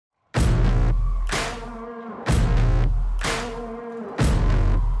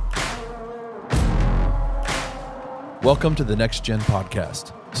Welcome to the Next Gen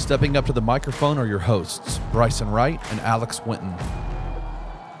Podcast. Stepping up to the microphone are your hosts, Bryson Wright and Alex Winton.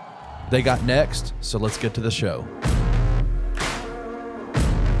 They got next, so let's get to the show.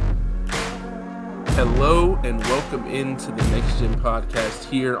 Hello and welcome into the Next Gen Podcast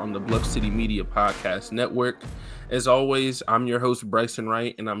here on the Bluff City Media Podcast Network. As always, I'm your host, Bryson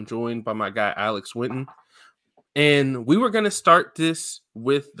Wright, and I'm joined by my guy, Alex Winton. And we were going to start this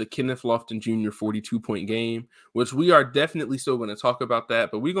with the Kenneth Lofton Jr. 42-point game, which we are definitely still going to talk about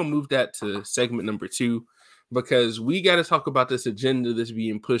that, but we're going to move that to segment number 2 because we got to talk about this agenda that's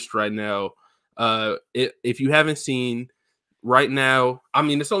being pushed right now. If you haven't seen right now, I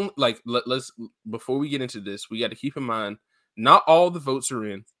mean, it's only like, let's before we get into this, we got to keep in mind, not all the votes are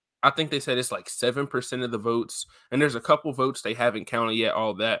in. I think they said it's like 7% of the votes, and there's a couple votes they haven't counted yet,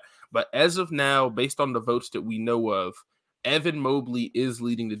 all that. But as of now, based on the votes that we know of, Evan Mobley is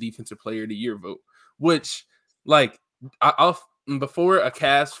leading the Defensive Player of the Year vote, which, like, I'll before a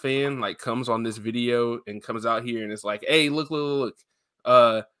Cavs fan, like, comes on this video and comes out here and is like, hey, look,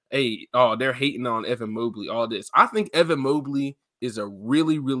 hey, oh, they're hating on Evan Mobley, all this. I think Evan Mobley is a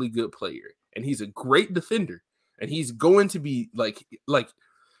really, really good player, and he's a great defender, and he's going to be,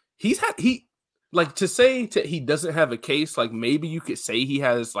 to say he doesn't have a case, like maybe you could say he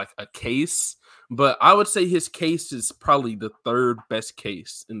has like a case, but I would say his case is probably the third best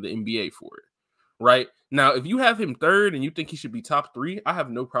case in the NBA for it, right? Now, if you have him third and you think he should be top 3, I have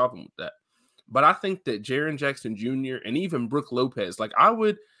no problem with that. But I think that Jaren Jackson Jr. and even Brook Lopez, like I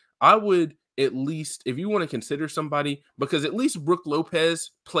would at least, if you want to consider somebody, because at least Brook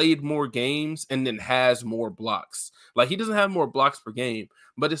Lopez played more games and then has more blocks. Like he doesn't have more blocks per game,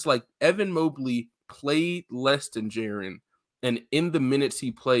 but it's like Evan Mobley played less than Jaren. And in the minutes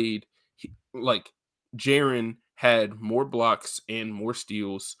he played, Jaren had more blocks and more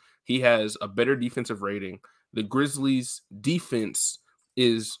steals. He has a better defensive rating. The Grizzlies defense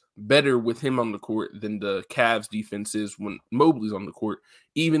is better with him on the court than the Cavs defense is when Mobley's on the court,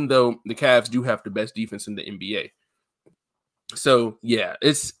 even though the Cavs do have the best defense in the NBA. So yeah,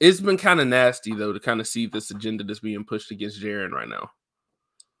 it's been kind of nasty though to kind of see this agenda that's being pushed against Jaren right now.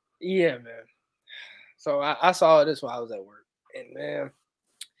 Yeah, man. So I saw this while I was at work, and man,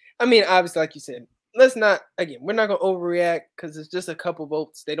 I mean, obviously, like you said, we're not gonna overreact because it's just a couple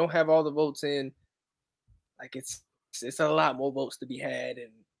votes. They don't have all the votes in. Like it's a lot more votes to be had, and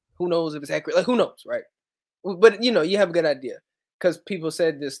who knows if it's accurate? Like who knows, right? But you have a good idea because people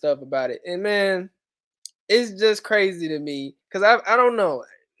said this stuff about it, and man, it's just crazy to me because I don't know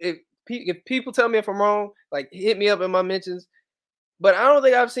if people tell me if I'm wrong, like hit me up in my mentions. But I don't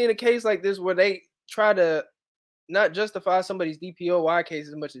think I've seen a case like this where they try to not justify somebody's DPOY case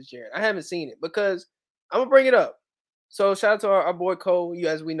as much as Jaren. I haven't seen it because I'm gonna bring it up. So shout out to our boy Cole,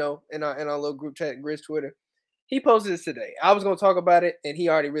 as we know, in our little group chat, Grizz Twitter. He posted this today. I was gonna talk about it, and he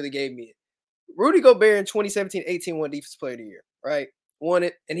already really gave me it. Rudy Gobert in 2017-18 won Defensive Player of the Year, right? Won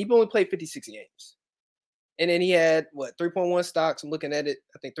it, and he only played 56 games. And then he had 3.1 stocks. I'm looking at it.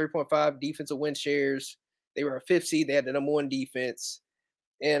 I think 3.5 defensive win shares. They were a 5th seed. They had the number 1 defense.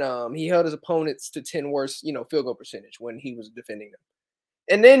 And he held his opponents to 10 worst, field goal percentage when he was defending them.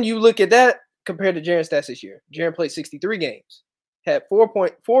 And then you look at that compared to Jaren's stats this year. Jaren played 63 games, had 4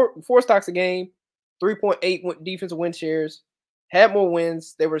 stocks a game, 3.8 defensive win shares, had more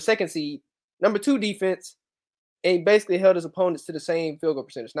wins. They were 2nd seed, number 2 defense, and he basically held his opponents to the same field goal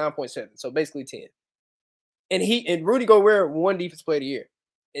percentage, 9.7, so basically 10. And Rudy Gobert won Defensive Player of the Year.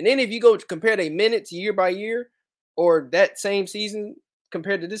 And then if you go to compare their minutes year by year, or that same season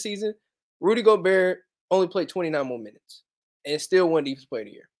compared to this season, Rudy Gobert only played 29 more minutes and still won Defensive Player of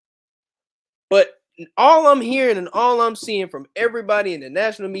the Year. But all I'm hearing and all I'm seeing from everybody in the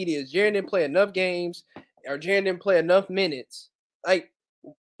national media is Jaren didn't play enough games or Jaren didn't play enough minutes. Like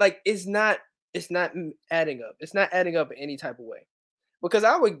it's not adding up. It's not adding up in any type of way. Because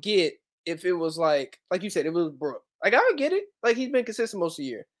I would get if it was like you said, it was Brook. Like, I would get it. Like, he's been consistent most of the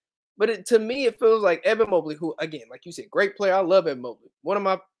year. But to me, it feels like Evan Mobley, who, again, like you said, great player. I love Evan Mobley. One of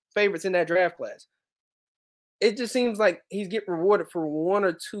my favorites in that draft class. It just seems like he's getting rewarded for 1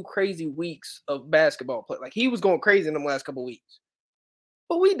 or 2 crazy weeks of basketball play. Like, he was going crazy in them last couple of weeks.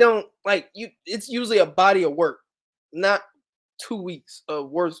 But we don't, it's usually a body of work, not 2 weeks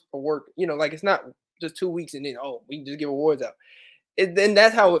of work. It's not just 2 weeks and then, we can just give awards out. Then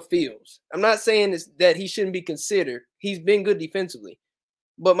that's how it feels. I'm not saying that he shouldn't be considered. He's been good defensively.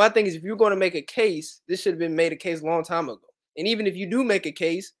 But my thing is, if you're going to make a case, this should have been made a case a long time ago. And even if you do make a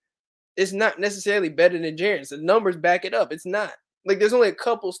case, it's not necessarily better than Jaren's. The numbers back it up. It's not. Like, there's only a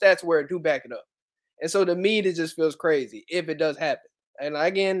couple stats where it do back it up. And so to me, it just feels crazy if it does happen. And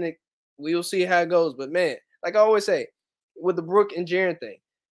again, we'll see how it goes. But man, like I always say with the Brook and Jaren thing.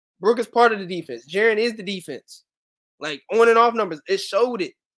 Brook is part of the defense. Jaren is the defense. Like on and off numbers, it showed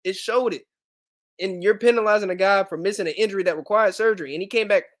it. It showed it. And you're penalizing a guy for missing an injury that required surgery, and he came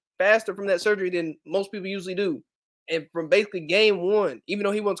back faster from that surgery than most people usually do. And from basically game one, even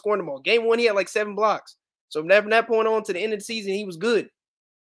though he wasn't scoring the ball, game one he had like 7 blocks. So from that point on to the end of the season, he was good.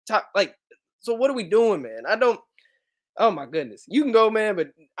 So what are we doing, man? Oh my goodness. You can go, man, but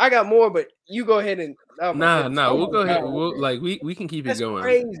I got more, but you go ahead and we'll go ahead. We can keep it going.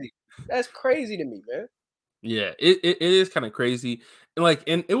 Crazy. That's crazy to me, man. Yeah, it is kind of crazy.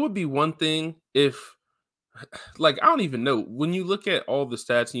 And it would be one thing if I don't even know. When you look at all the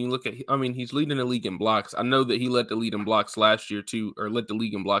stats and you look at, he's leading the league in blocks. I know that he led the lead in blocks last year too, or led the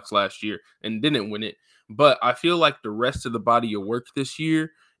league in blocks last year and didn't win it. But I feel like the rest of the body of work this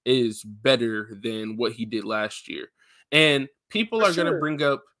year is better than what he did last year. And people are going to bring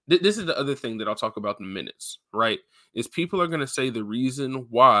up, this is the other thing that I'll talk about in minutes, right? Is people are going to say the reason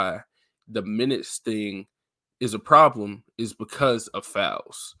why the minutes thing is a problem is because of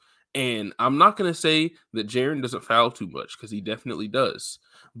fouls. And I'm not going to say that Jaren doesn't foul too much, because he definitely does.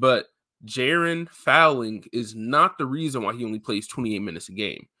 But Jaren fouling is not the reason why he only plays 28 minutes a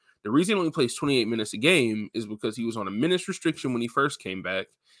game. The reason he only plays 28 minutes a game is because he was on a minutes restriction when he first came back.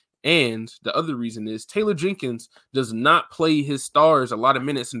 And the other reason is Taylor Jenkins does not play his stars a lot of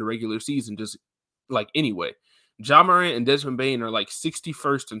minutes in the regular season, just anyway. Ja Morant and Desmond Bane are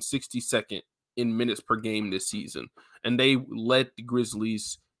 61st and 62nd in minutes per game this season. And they led the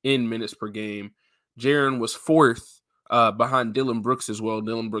Grizzlies in minutes per game. Jaren was 4th behind Dillon Brooks as well.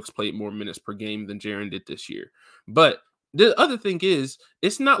 Dillon Brooks played more minutes per game than Jaren did this year. But the other thing is,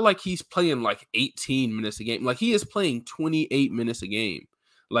 it's not like he's playing 18 minutes a game. He is playing 28 minutes a game.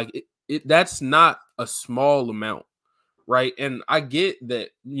 That's not a small amount, right? And I get that,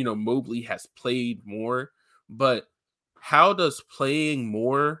 Mobley has played more, but how does playing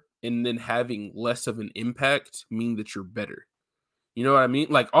more and then having less of an impact mean that you're better? You know what I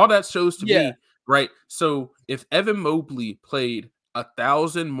mean? All that shows to me, right? So if Evan Mobley played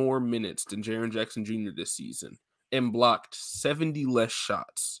 1,000 more minutes than Jaren Jackson Jr. this season and blocked 70 less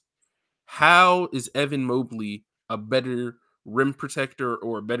shots, how is Evan Mobley a better rim protector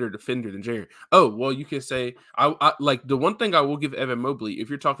or a better defender than Jaren? Oh, well, you can say, I the one thing I will give Evan Mobley, if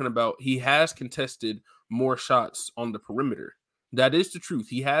you're talking about, he has contested more shots on the perimeter. That is the truth.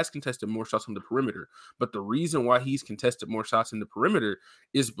 He has contested more shots on the perimeter. But the reason why he's contested more shots in the perimeter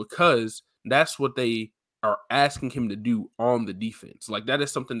is because that's what they are asking him to do on the defense. That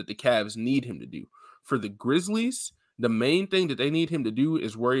is something that the Cavs need him to do. For the Grizzlies, the main thing that they need him to do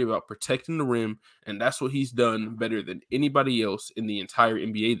is worry about protecting the rim, and that's what he's done better than anybody else in the entire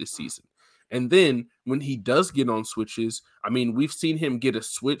NBA this season. And then when he does get on switches, we've seen him get a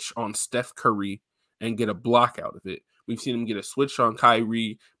switch on Steph Curry and get a block out of it. We've seen him get a switch on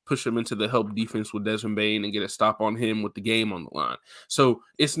Kyrie, push him into the help defense with Desmond Bane, and get a stop on him with the game on the line. So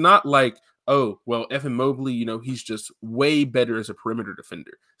it's not oh, well, Evan Mobley, he's just way better as a perimeter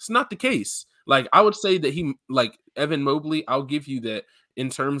defender. It's not the case. I would say that Evan Mobley, I'll give you that in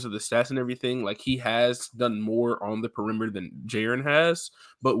terms of the stats and everything, he has done more on the perimeter than Jaren has.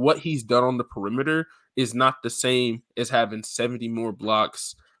 But what he's done on the perimeter is not the same as having 70 more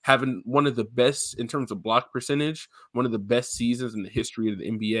blocks, having one of the best in terms of block percentage, one of the best seasons in the history of the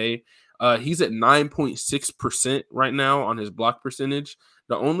NBA. He's at 9.6% right now on his block percentage.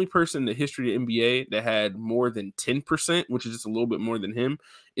 The only person in the history of the NBA that had more than 10%, which is just a little bit more than him,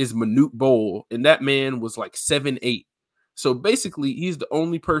 is Manute Bol, and that man was 7'8". So basically, he's the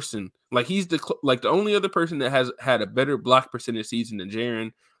only person, he's the only other person that has had a better block percentage season than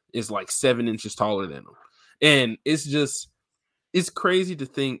Jaren is 7 inches taller than him. And it's crazy to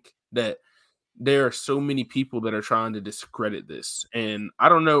think that there are so many people that are trying to discredit this. And I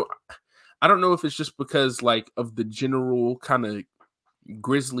don't know if it's just because of the general kind of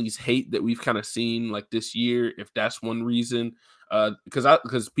Grizzlies hate that we've kind of seen this year, if that's one reason.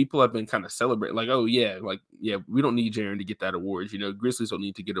 Because people have been kind of celebrating, we don't need Jaren to get that award. Grizzlies don't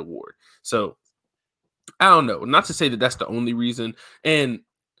need to get an award. So I don't know. Not to say that that's the only reason. And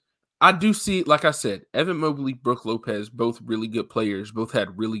I do see, like I said, Evan Mobley, Brook Lopez, both really good players, both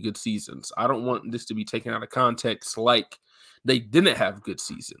had really good seasons. I don't want this to be taken out of context like they didn't have good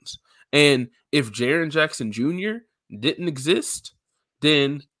seasons. And if Jaren Jackson Jr. didn't exist,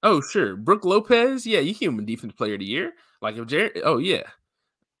 then, oh, sure, Brook Lopez, yeah, you can win Defensive Player of the Year. If Jaren, oh, yeah.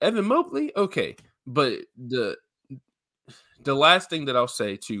 Evan Mobley, okay. But the last thing that I'll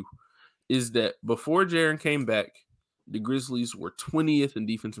say, too, is that before Jaren came back, the Grizzlies were 20th in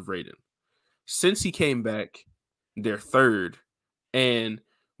defensive rating. Since he came back, they're 3rd. And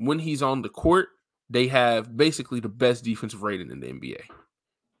when he's on the court, they have basically the best defensive rating in the NBA.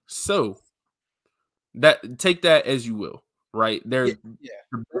 So take that as you will, right? They're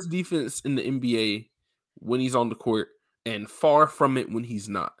the best defense in the NBA when he's on the court, and far from it when he's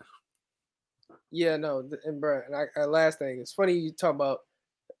not. Yeah, no, and bro, and last thing, it's funny you talk about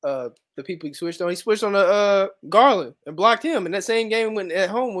the people he switched on. He switched on the Garland and blocked him in that same game when at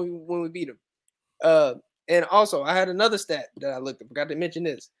home when we beat him. And also I had another stat that I looked at. Forgot to mention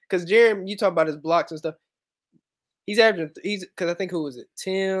this because Jaren, you talk about his blocks and stuff. He's because I think who was it?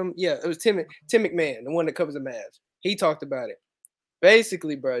 Tim? Yeah, it was Tim McMahon, the one that covers the Mavs. He talked about it.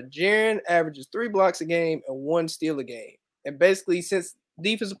 Basically, bro, Jaren averages 3 blocks a game and 1 steal a game. And basically, since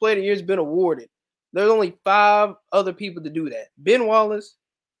Defensive Player of the Year has been awarded, there's only 5 other people to do that. Ben Wallace,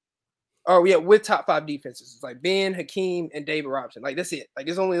 with top 5 defenses. It's like Ben, Hakeem, and David Robinson. Like, that's it. Like,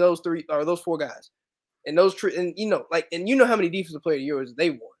 it's only those 3 or those 4 guys. And and you know how many Defensive Player of the Years they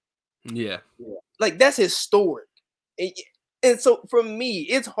won. Yeah. Like, that's historic. And so, for me,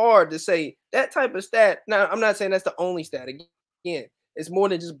 it's hard to say that type of stat. Now, I'm not saying that's the only stat. Again, it's more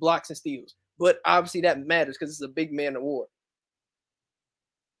than just blocks and steals. But obviously, that matters because it's a big man award.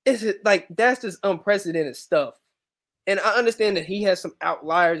 That's just unprecedented stuff. And I understand that he has some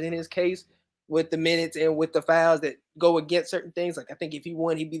outliers in his case with the minutes and with the fouls that go against certain things. Like, I think if he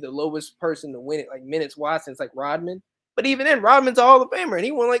won, he'd be the lowest person to win it, like minutes-wise, since like Rodman. But even then, Rodman's a Hall of Famer, and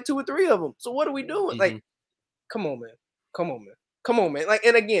he won like 2 or 3 of them. So what are we doing? Mm-hmm. Like, come on, man. Like,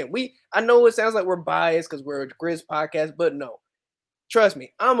 and again, I know it sounds like we're biased because we're a Grizz podcast, but no. Trust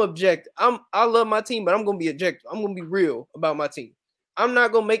me, I'm objective. I love my team, but I'm gonna be objective. I'm gonna be real about my team. I'm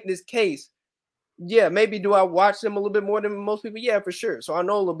not gonna make this case. Yeah, maybe do I watch them a little bit more than most people? Yeah, for sure. So I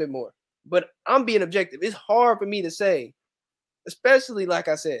know a little bit more. But I'm being objective. It's hard for me to say, especially like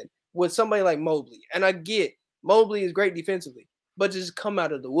I said, with somebody like Mobley. And I get Mobley is great defensively, but just come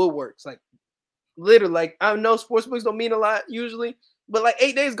out of the woodworks. Like, literally, like, I know sportsbooks don't mean a lot usually, but like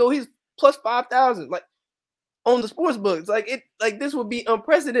 8 days ago, he's plus 5,000. Like, on the sports books. Like, this would be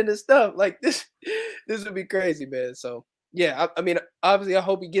unprecedented stuff. Like, this would be crazy, man. So yeah, I mean, obviously I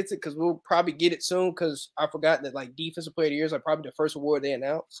hope he gets it because we'll probably get it soon because I forgot that like Defensive Player of the Year is like probably the first award they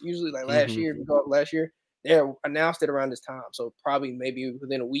announce. Usually like last year, if you go up last year, they announced it around this time. So probably maybe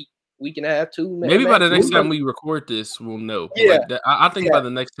within a week and a half, 2. Maybe by the next time we record this, we'll know. Yeah. Like I think by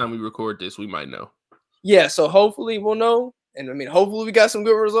the next time we record this, we might know. Yeah, so hopefully we'll know. And I mean, hopefully we got some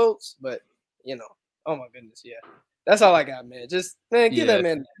good results, but oh my goodness, yeah. That's all I got, man. Just give that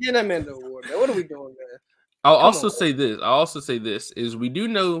man the award, man. What are we doing, man? I'll also say this is we do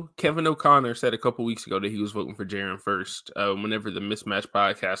know Kevin O'Connor said a couple weeks ago that he was voting for Jaren first. Whenever the Mismatch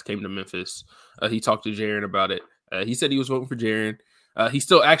podcast came to Memphis, he talked to Jaren about it. He said he was voting for Jaren. He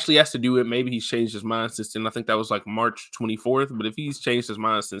still actually has to do it. Maybe he's changed his mind since then. I think that was like March 24th. But if he's changed his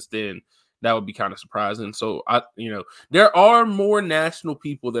mind since then, that would be kind of surprising. So there are more national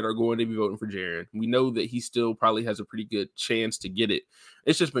people that are going to be voting for Jaren. We know that he still probably has a pretty good chance to get it.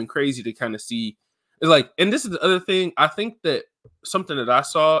 It's just been crazy to kind of see. It's like, and this is the other thing. I think that something that I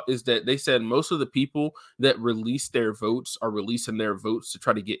saw is that they said most of the people that release their votes are releasing their votes to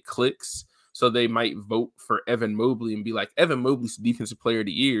try to get clicks. So they might vote for Evan Mobley and be like, Evan Mobley's the Defensive Player of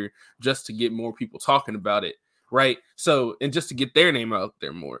the Year just to get more people talking about it. Right. So, and just to get their name out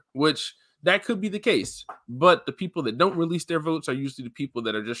there more, which that could be the case. But the people that don't release their votes are usually the people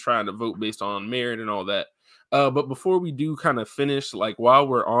that are just trying to vote based on merit and all that. But before we do kind of finish, like while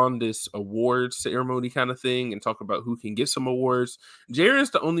we're on this awards ceremony kind of thing and talk about who can get some awards,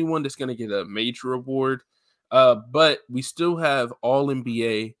 Jaren's the only one that's going to get a major award. But we still have all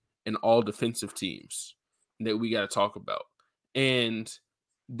NBA and all defensive teams that we got to talk about. And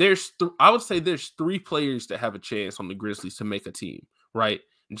I would say there's 3 players that have a chance on the Grizzlies to make a team, right?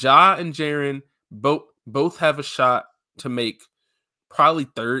 Ja and Jaren both have a shot to make probably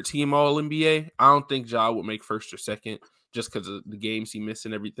 3rd team All NBA. I don't think Ja would make 1st or 2nd just because of the games he missed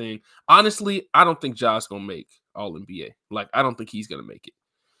and everything. Honestly, I don't think Ja's gonna make All NBA. Like, I don't think he's gonna make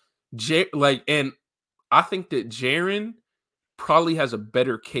it. And I think that Jaren probably has a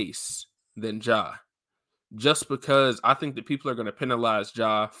better case than Ja, just because I think that people are gonna penalize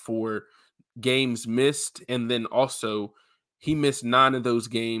Ja for games missed, and then also he missed 9 of those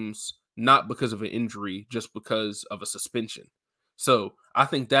games not because of an injury, just because of a suspension. So I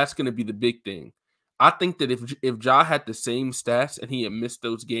think that's going to be the big thing. I think that if Ja had the same stats and he had missed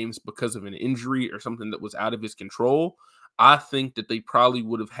those games because of an injury or something that was out of his control, I think that they probably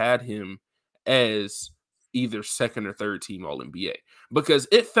would have had him as either 2nd or 3rd team All NBA, because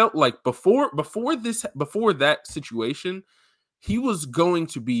it felt like before that situation, he was going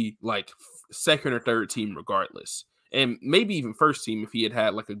to be like 2nd or 3rd team regardless, and maybe even 1st team if he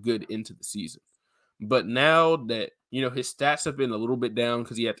had like a good end to the season. But now that, his stats have been a little bit down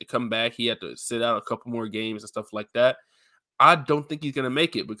because he had to come back, he had to sit out a couple more games and stuff like that. I don't think he's going to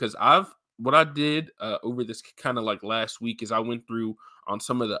make it because what I did over this kind of like last week is I went through on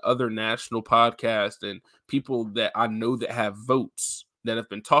some of the other national podcasts and people that I know that have votes that have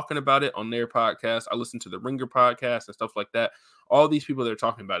been talking about it on their podcast. I listened to the Ringer podcast and stuff like that. All these people that are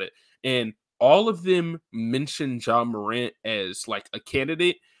talking about it. And all of them mentioned Ja Morant as like a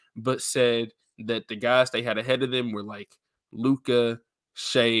candidate, but said that the guys they had ahead of them were like Luka,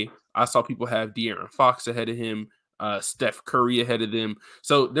 Shea. I saw people have De'Aaron Fox ahead of him, Steph Curry ahead of them.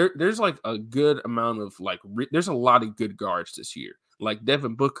 So there's like a good amount of like there's a lot of good guards this year. Like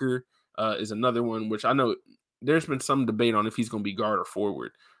Devin Booker is another one, which I know there's been some debate on if he's going to be guard or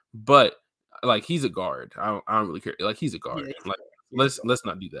forward, but like he's a guard. I don't really care. Like he's a guard. Yeah, like let's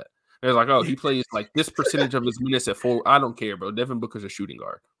not do that. They're like, oh, he plays like this percentage of his minutes at forward. I don't care, bro. Devin Booker's a shooting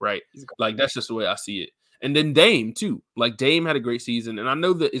guard, right? Like that's just the way I see it. And then Dame too. Like Dame had a great season, and I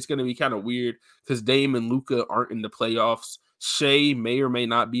know that it's going to be kind of weird because Dame and Luka aren't in the playoffs. Shea may or may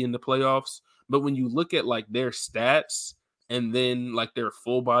not be in the playoffs, but when you look at like their stats and then like their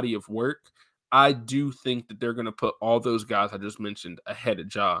full body of work, I do think that they're going to put all those guys I just mentioned ahead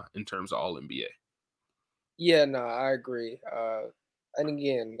of Ja in terms of All NBA. Yeah, no, I agree. And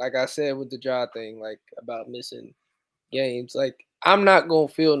again, like I said with the Ja thing, like about missing games, like I'm not gonna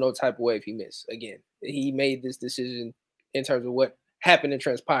feel no type of way if he missed. Again, he made this decision in terms of what happened and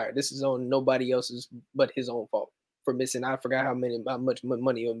transpired. This is on nobody else's but his own fault for missing. I forgot how much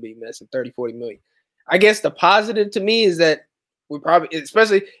money he'll be missing, 30-40 million. I guess the positive to me is that we probably,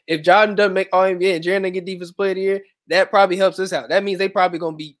 especially if Jordan doesn't make All NBA and Jaren doesn't get Defensive Player of the Year, that probably helps us out. That means they probably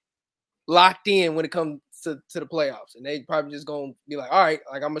gonna be locked in when it comes to the playoffs, and they probably just gonna be like, all right,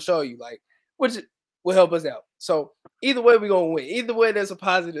 like I'm gonna show you, like, which will help us out. So either way, we're gonna win. Either way, there's a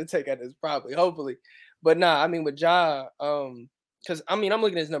positive take on this, probably, hopefully. But nah, I mean with Ja, because I mean I'm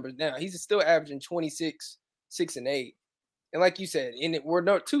looking at his numbers now. He's still averaging 26, 6 and 8, and like you said, we're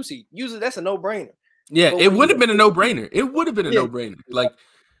no 2 seed. Usually that's a no-brainer. Yeah, it would have been a no-brainer. It would have been a no-brainer.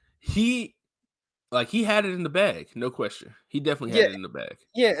 Like he had it in the bag, no question. He definitely had it in the bag.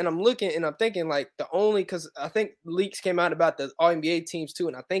 Yeah, and I'm looking and I'm thinking like because I think leaks came out about the All NBA teams too,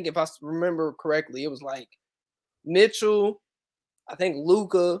 and I think if I remember correctly, it was like Mitchell, I think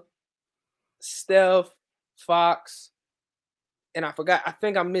Luka, Steph, Fox, and I forgot. I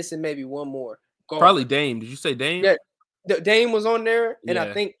think I'm missing maybe one more. Probably Dame. Did you say Dame? Yeah, Dame was on there, and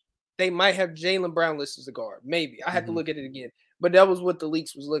I think they might have Jaylen Brown listed as a guard. Maybe I had to look at it again, but that was what the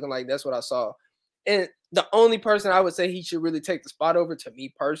leaks was looking like. That's what I saw. And the only person I would say he should really take the spot over, to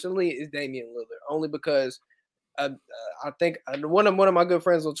me personally, is Damian Lillard. Only because I think one of my good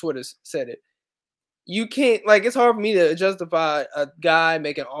friends on Twitter said it. You can't, like, it's hard for me to justify a guy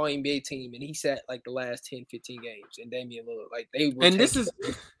making an All NBA team, and he sat like the last 10, 15 games, and Damian Lillard, like they were. And this is,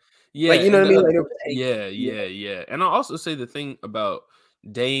 yeah, like, you know what I mean? Like, yeah. And I'll also say the thing about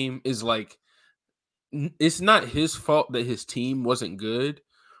Dame is like, it's not his fault that his team wasn't good,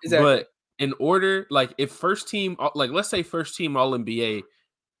 but in order, like if first team, like let's say first team All NBA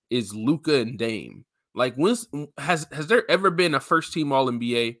is Luka and Dame, like has there ever been a first team All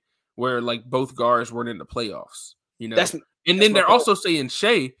NBA where like both guards weren't in the playoffs? And then they're also saying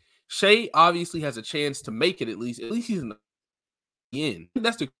Shea obviously has a chance to make it at least he's in the end.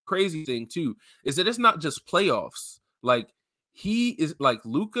 That's the crazy thing too, is that it's not just playoffs. Like he is like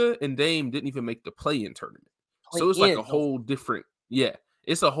Luka and Dame didn't even make the play-in tournament, so it's like a whole different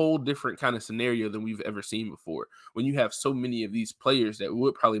It's a whole different kind of scenario than we've ever seen before. When you have so many of these players that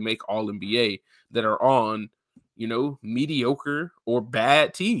would probably make All NBA that are on, mediocre or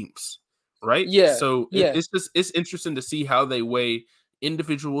bad teams, right? Yeah. So it's interesting to see how they weigh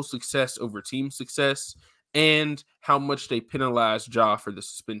individual success over team success and how much they penalize Ja for the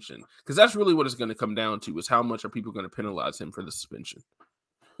suspension. Because that's really what it's going to come down to, is how much are people going to penalize him for the suspension.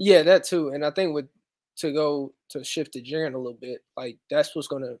 Yeah, that too. And I think to shift to Jaren a little bit, like that's what's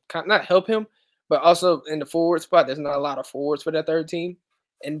going to not help him, but also in the forward spot, there's not a lot of forwards for that third team.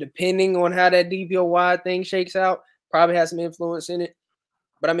 And depending on how that DPOY thing shakes out, probably has some influence in it.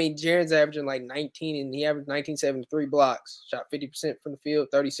 But I mean, Jaren's averaging like 19, and he averaged 1973 blocks, shot 50% from the field,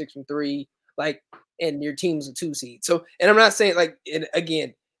 36 from 3, like, and your team's a 2 seed. So, and I'm not saying like, and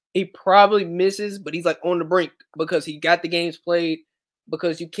again, he probably misses, but he's like on the brink because he got the games played.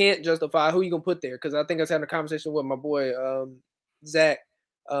 Because you can't justify who you gonna put there. Because I think I was having a conversation with my boy Zach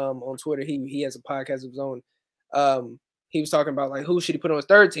on Twitter. He has a podcast of his own. He was talking about like who should he put on his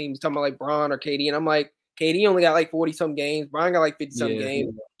third team. He's talking about like Bron or KD, and I'm like, KD only got like 40-some games. Bron got like 50-some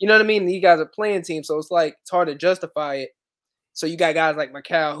games. You know what I mean? And you guys are playing teams, so it's like it's hard to justify it. So you got guys like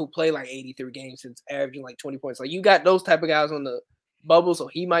Mikal who play like 83 games since averaging like 20 points. Like you got those type of guys on the bubble, so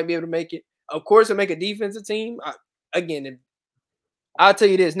he might be able to make it. Of course, to make a defensive team. I'll tell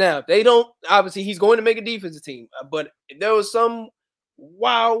you this now. If they don't, obviously he's going to make a defensive team. But if there was some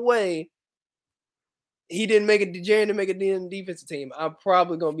wild way he didn't make it, Jaren to make a defensive team, I'm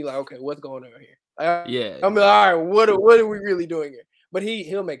probably gonna be like, okay, what's going on here? I'm like, all right, what are we really doing here? But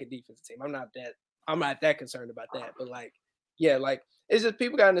he'll make a defensive team. I'm not that concerned about that. But like, yeah, like it's just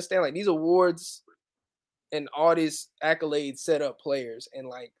people gotta understand like these awards and all these accolades set up players and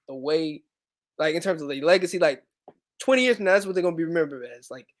like the way, like in terms of the legacy, like 20 years from now, that's what they're gonna be remembered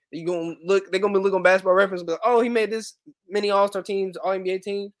as. Like they're gonna be looking on Basketball Reference and be like, oh, he made this many All-Star teams, All-NBA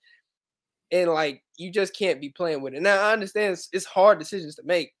teams. And like you just can't be playing with it. Now I understand it's hard decisions to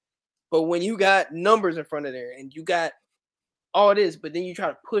make, but when you got numbers in front of there and you got all this, but then you try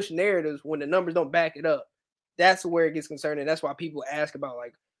to push narratives when the numbers don't back it up, that's where it gets concerning. That's why people ask about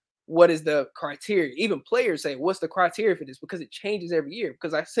like, what is the criteria? Even players say, what's the criteria for this? Because it changes every year.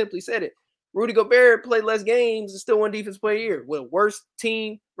 Because I simply said it. Rudy Gobert played less games and still won Defensive Player of the Year with a worse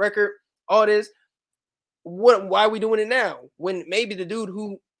team record, all this. Why are we doing it now? When maybe the dude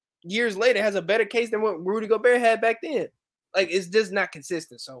who years later has a better case than what Rudy Gobert had back then. Like, it's just not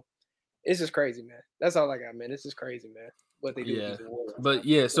consistent. So it's just crazy, man. That's all I got, man. It's just crazy, man. What they do with these awards. But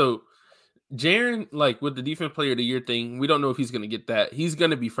yeah, so Jaren, like with the Defensive Player of the Year thing, we don't know if he's going to get that. He's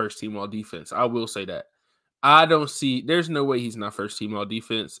going to be first team all defense. I will say that. There's no way he's not first team all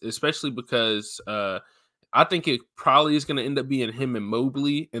defense, especially because I think it probably is going to end up being him and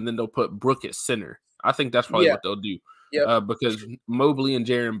Mobley, and then they'll put Brook at center. I think that's probably what they'll do. Because Mobley and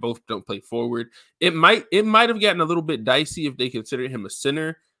Jaren both don't play forward. It might have gotten a little bit dicey if they considered him a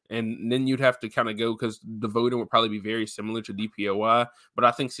center, and then you'd have to kind of go because the voting would probably be very similar to DPOY. But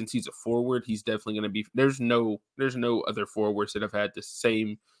I think since he's a forward, he's definitely going to be. There's no other forwards that have had the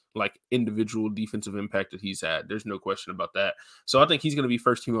same like individual defensive impact that he's had. There's no question about that. So I think he's going to be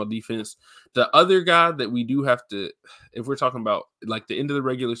first team all defense. The other guy that we do have to, if we're talking about like the end of the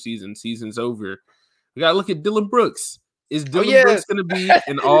regular season's over. We got to look at Dillon Brooks. Is Dillon Brooks going to be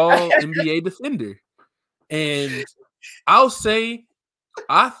an all-NBA defender? And I'll say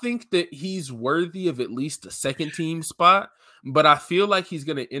I think that he's worthy of at least a second-team spot, but I feel like he's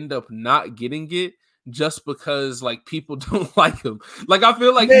going to end up not getting it just because, like, people don't like him. Like, I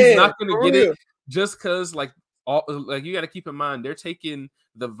feel like he's not going to get it just because, like, you got to keep in mind, they're taking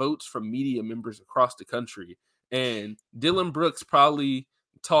the votes from media members across the country, and Dillon Brooks probably –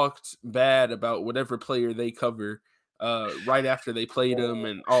 talked bad about whatever player they cover right after they played him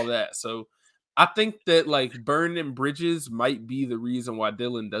and all that. So I think that like burning bridges might be the reason why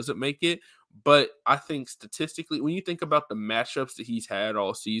Dillon doesn't make it. But I think statistically, when you think about the matchups that he's had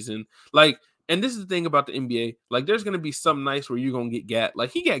all season, like, and this is the thing about the NBA, like there's going to be some nights where you're going to get gat.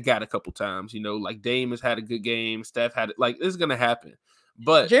 Like he got a couple times, you know, like Dame has had a good game. Steph had it. Like this is going to happen.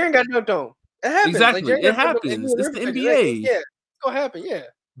 But Jaren got dunked on. It happens. Exactly. Like, it happens. It's the NBA. Yeah. Gonna happen, yeah.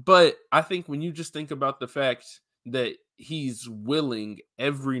 But I think when you just think about the fact that he's willing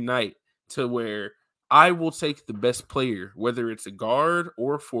every night to where I will take the best player, whether it's a guard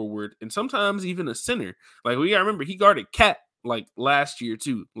or a forward, and sometimes even a center. Like we gotta remember, he guarded Cat like last year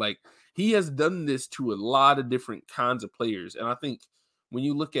too. Like he has done this to a lot of different kinds of players, and I think when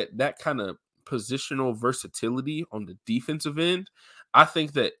you look at that kind of positional versatility on the defensive end, I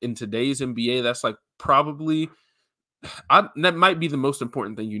think that in today's NBA, that's like probably. That might be the most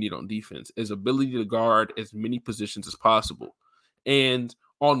important thing you need on defense is ability to guard as many positions as possible. And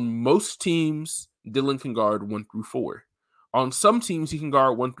on most teams, Dillon can guard 1 through 4. On some teams, he can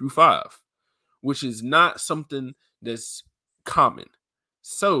guard 1 through 5, which is not something that's common.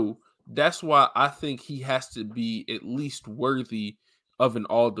 So that's why I think he has to be at least worthy of an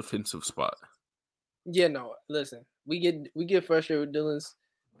all defensive spot. Yeah, no, listen, we get frustrated with Dillon's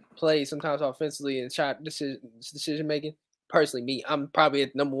play sometimes offensively and shot decision making. Personally, me, I'm probably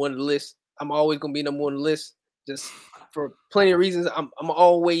at number 1 on the list. I'm always gonna be number 1 on the list, just for plenty of reasons. I'm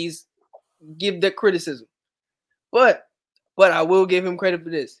always give that criticism, but I will give him credit for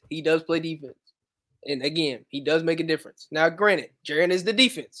this. He does play defense, and again, he does make a difference. Now, granted, Jaren is the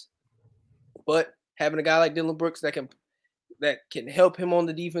defense, but having a guy like Dillon Brooks that can help him on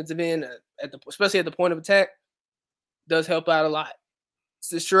the defensive end, especially at the point of attack, does help out a lot.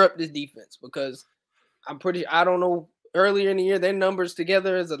 To shore up this defense because I don't know, earlier in the year, their numbers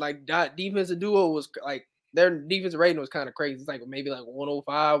together as a like defensive duo was like their defensive rating was kind of crazy. It's like maybe like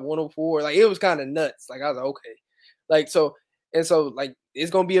 105, 104. Like it was kind of nuts. Like I was like, okay. Like so like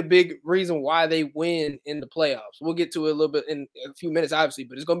it's gonna be a big reason why they win in the playoffs. We'll get to it a little bit in a few minutes, obviously,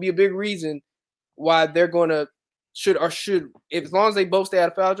 but it's gonna be a big reason why they're gonna should if as long as they both stay out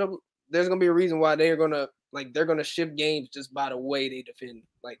of foul trouble, there's gonna be a reason why they're gonna shift games just by the way they defend,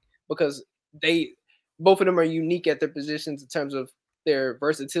 because both of them are unique at their positions in terms of their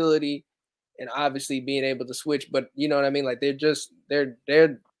versatility and obviously being able to switch. But you know what I mean? Like they're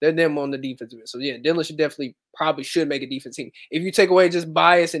them on the defensive end. So yeah, Dillon probably should make a defense team if you take away just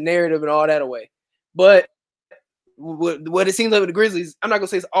bias and narrative and all that away. But what it seems like with the Grizzlies, I'm not gonna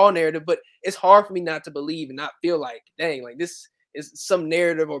say it's all narrative, but it's hard for me not to believe and not feel like, dang, like this is some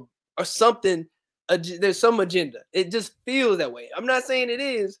narrative or something. There's some agenda. It just feels that way. I'm not saying it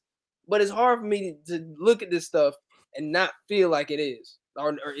is, but it's hard for me to look at this stuff and not feel like it is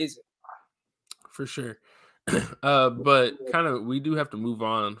or is it. For sure. But kind of we do have to move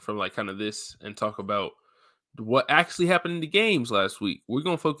on from like kind of this and talk about what actually happened in the games last week. We're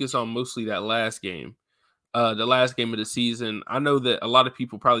gonna focus on mostly that last game. The last game of the season. I know that a lot of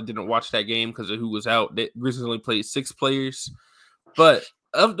people probably didn't watch that game because of who was out. The Grizzlies only played 6 players. But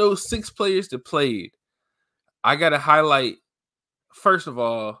of those 6 players that played, I got to highlight, first of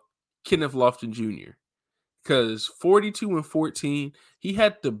all, Kenneth Lofton Jr. Because 42 and 14, he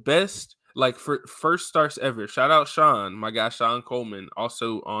had the best, for first starts ever. Shout out Sean, my guy Sean Coleman,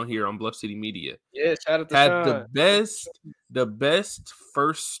 also on here on Bluff City Media. Yeah, shout out to Had Sean. the best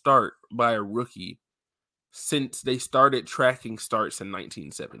first start by a rookie since they started tracking starts in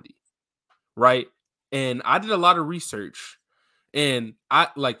 1970, right? And I did a lot of research, and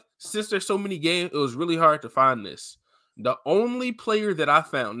since there's so many games, it was really hard to find this. The only player that I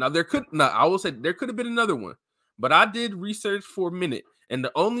found, I will say there could have been another one, but I did research for a minute, and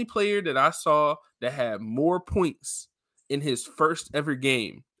the only player that I saw that had more points in his first ever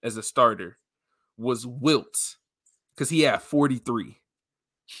game as a starter was Wilt, because he had 43.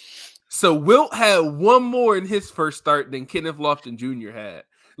 So Wilt had one more in his first start than Kenneth Lofton Jr. had.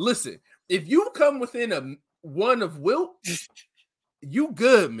 Listen, if you come within one of Wilt, you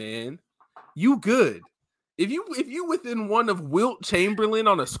good, man. You good. If you within one of Wilt Chamberlain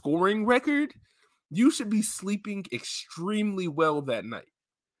on a scoring record, you should be sleeping extremely well that night.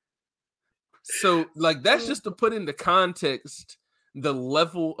 So, that's just to put into context the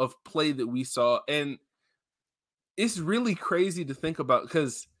level of play that we saw. And it's really crazy to think about,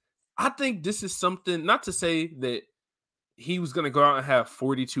 because I think this is something, not to say that he was going to go out and have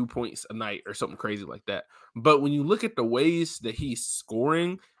 42 points a night or something crazy like that. But when you look at the ways that he's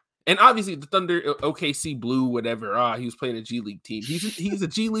scoring, and obviously the Thunder, OKC Blue, whatever, he was playing a G League team. He's a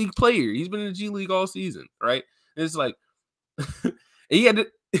G League player. He's been in the G League all season, right? And it's like,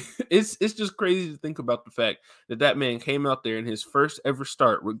 it's just crazy to think about the fact that man came out there in his first ever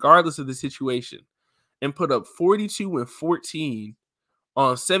start, regardless of the situation, and put up 42 and 14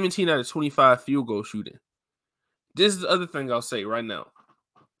 on 17 out of 25 field goal shooting. This is the other thing I'll say right now.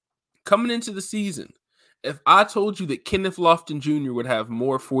 Coming into the season, if I told you that Kenneth Lofton Jr. would have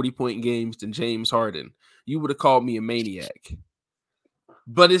more 40-point games than James Harden, you would have called me a maniac.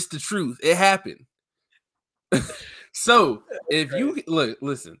 But it's the truth. It happened. So, if you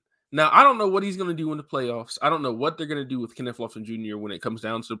listen. Now, I don't know what he's going to do in the playoffs. I don't know what they're going to do with Kenneth Lofton Jr. when it comes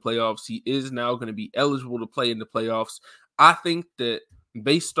down to the playoffs. He is now going to be eligible to play in the playoffs. I think that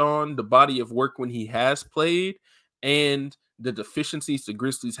based on the body of work when he has played and the deficiencies the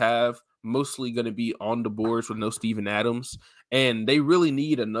Grizzlies have, mostly going to be on the boards with no Steven Adams, and they really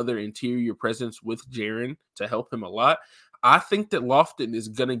need another interior presence with Jaren to help him a lot. I think that Lofton is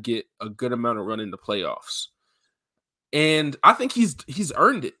going to get a good amount of run in the playoffs. And I think he's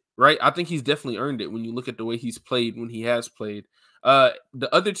earned it, right? I think he's definitely earned it when you look at the way he's played when he has played. The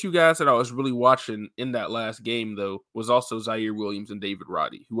other two guys that I was really watching in that last game, though, was also Ziaire Williams and David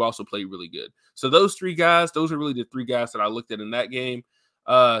Roddy, who also played really good. So those three guys, those are really the three guys that I looked at in that game.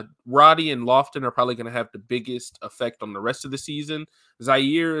 Roddy and Lofton are probably going to have the biggest effect on the rest of the season.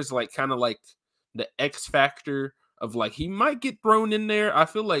 Ziaire is kind of like the X factor of he might get thrown in there. I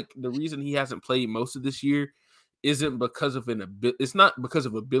feel like the reason he hasn't played most of this year isn't because of it's not because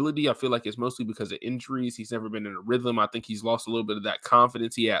of ability. I feel like it's mostly because of injuries. He's never been in a rhythm. I think he's lost a little bit of that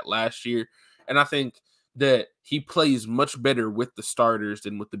confidence he had last year. And I think that he plays much better with the starters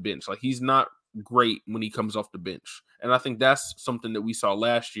than with the bench. He's not great when he comes off the bench. And I think that's something that we saw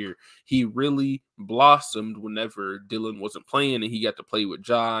last year. He really blossomed whenever Dillon wasn't playing and he got to play with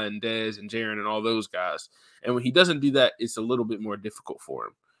Ja and Dez and Jaren and all those guys. And when he doesn't do that, it's a little bit more difficult for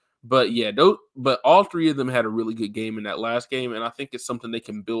him. But yeah, but all three of them had a really good game in that last game, and I think it's something they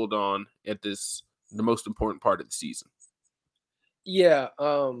can build on at the most important part of the season. Yeah,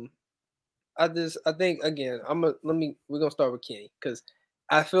 I think again, we're gonna start with Kenny because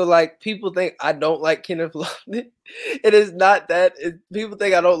I feel like people think I don't like Kenneth Lofton. It is not that. People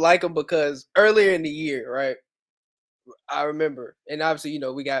think I don't like him because earlier in the year, right? I remember. And obviously,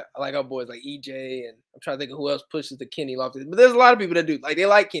 we got like our boys like EJ, and I'm trying to think of who else pushes the Kenny Lofton. But there's a lot of people that do. Like, they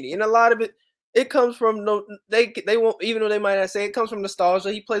like Kenny. And a lot of it comes from they won't, even though they might not say it, comes from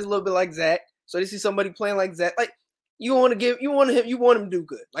nostalgia. He plays a little bit like Zach. So they see somebody playing like Zach. Like, you want him to do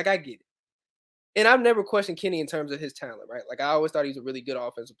good. Like, I get it. And I've never questioned Kenny in terms of his talent, right? Like, I always thought he was a really good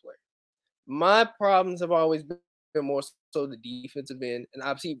offensive player. My problems have always been more so the defensive end. And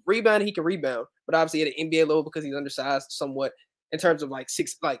obviously, rebounding, he can rebound, but obviously at an NBA level because he's undersized somewhat in terms of like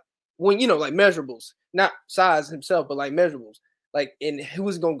when, like measurables, not size himself, but like measurables. Like, and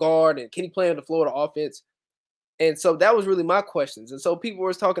who's going to guard and can he play on the floor of the offense? And so that was really my questions. And so people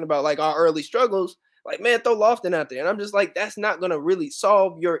were talking about like our early struggles, like, man, throw Lofton out there. And I'm just like, that's not going to really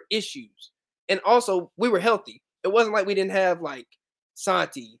solve your issues. And also, we were healthy. It wasn't like we didn't have like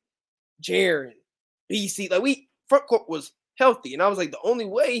Santi, Jaren, BC. Like, front court was healthy. And I was like, the only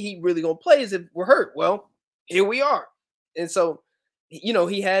way he really going to play is if we're hurt. Well, here we are. And so,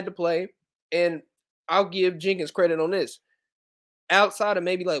 he had to play. And I'll give Jenkins credit on this. Outside of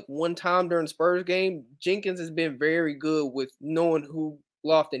maybe like one time during Spurs game, Jenkins has been very good with knowing who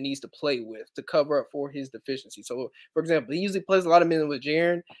Lofton needs to play with to cover up for his deficiency. So, for example, he usually plays a lot of minutes with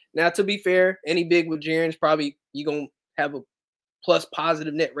Jaren. Now, to be fair, any big with Jaren is probably you're going to have a plus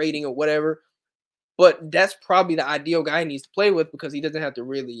positive net rating or whatever. But that's probably the ideal guy he needs to play with because he doesn't have to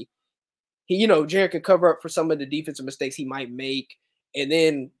really Jaren can cover up for some of the defensive mistakes he might make. And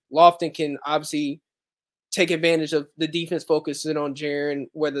then Lofton can obviously take advantage of the defense focusing on Jaren,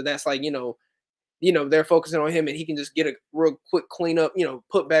 whether that's like, they're focusing on him and he can just get a real quick cleanup,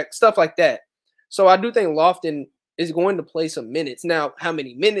 put back, stuff like that. So I do think Lofton is going to play some minutes. Now, how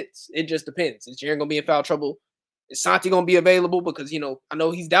many minutes? It just depends. Is Jaren going to be in foul trouble? Is Santi going to be available? Because, I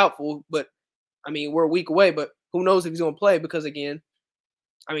know he's doubtful, but I mean, we're a week away, but who knows if he's going to play? Because again,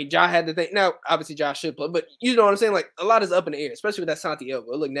 I mean, Ja had the thing. Now, obviously, Ja should play, but you know what I'm saying? Like, a lot is up in the air, especially with that Santi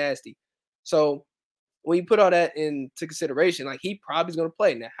elbow. It looked nasty. So when you put all that into consideration, like, he probably is going to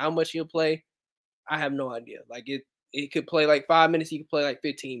play. Now, how much he'll play, I have no idea. Like, it could play like 5 minutes. He could play like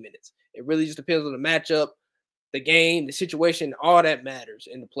 15 minutes. It really just depends on the matchup, the game, the situation. All that matters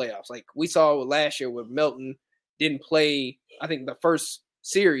in the playoffs. Like, we saw last year where Melton didn't play, I think, the first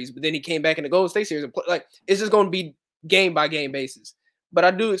series, but then he came back in the Golden State series and play. Like, it's just going to be game by game basis. But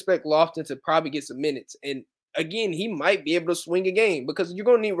I do expect Lofton to probably get some minutes. And again, he might be able to swing a game because you're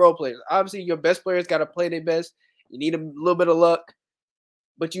going to need role players. Obviously, your best players got to play their best. You need a little bit of luck,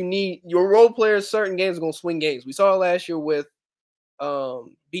 but you need your role players. Certain games are going to swing games. We saw it last year with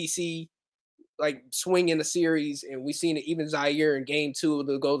BC, like, swing in the series, and we seen it even Ziaire in game 2 of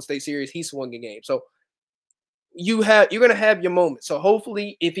the Golden State series. He swung a game. So you're going to have your moment. So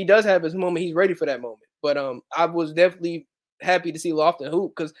hopefully, if he does have his moment, he's ready for that moment. But I was definitely happy to see Lofton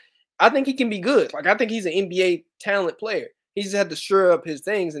hoop because I think he can be good. Like, I think he's an NBA talent player. He just had to stir up his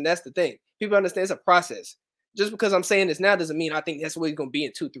things, and that's the thing. People understand it's a process. Just because I'm saying this now doesn't mean I think that's what he's going to be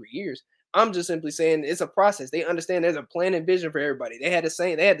in 2-3 years. I'm just simply saying it's a process. They understand there's a plan and vision for everybody. They had the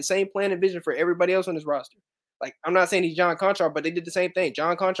same plan and vision for everybody else on this roster. Like, I'm not saying he's John Conchar, but they did the same thing.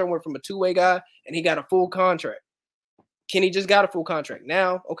 John Conchar went from a two-way guy, and he got a full contract. Kenny just got a full contract.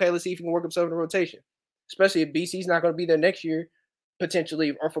 Now, okay, let's see if he can work himself in the rotation. Especially if BC's not going to be there next year,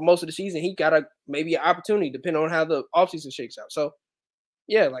 potentially, or for most of the season, he got maybe an opportunity depending on how the offseason shakes out. So,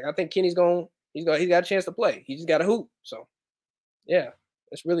 yeah, like, I think Kenny's he's got a chance to play. He just got to hoop. So, yeah,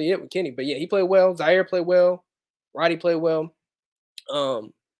 that's really it with Kenny. But yeah, he played well. Ziaire played well. Roddy played well.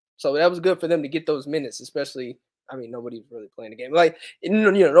 So that was good for them to get those minutes, especially. I mean, nobody's really playing the game. Like,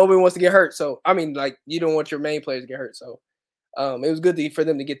 nobody wants to get hurt. So, I mean, like, you don't want your main players to get hurt. So, it was good for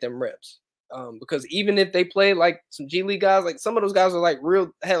them to get them reps. Because even if they play like some G League guys, like some of those guys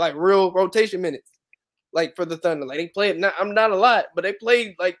are had real rotation minutes, like for the Thunder. Like, they played not a lot, but they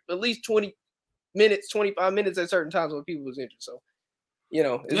played like at least 20 minutes, 25 minutes at certain times when people was injured. So,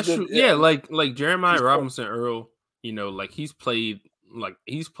 it's good. Yeah, like Jeremiah Robinson Earl, like he's played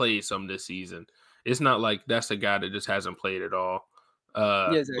some this season. It's not like that's a guy that just hasn't played at all.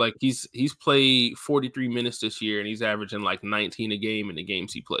 Exactly. Like he's played 43 minutes this year and he's averaging like 19 a game in the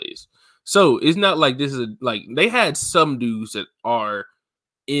games he plays. So it's not like this is like they had some dudes that are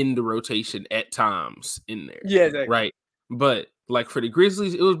in the rotation at times in there. Yeah, exactly. Right. But like for the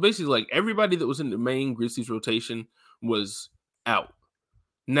Grizzlies, it was basically like everybody that was in the main Grizzlies rotation was out.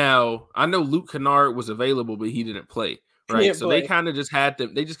 Now, I know Luke Kennard was available, but he didn't play. Right. So they kind of just had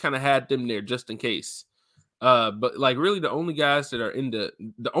them. They just kind of had them there just in case. But like really the only guys that are in the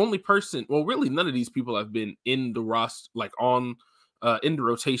only person, well, really none of these people have been in the roster, like on in the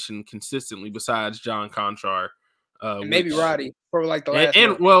rotation consistently besides John Conchar. And maybe Roddy for like the last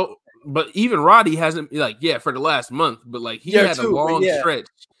and well, But even Roddy hasn't for the last month, but he had a long stretch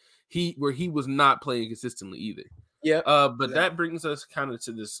where he was not playing consistently either. Yeah. But that brings us kind of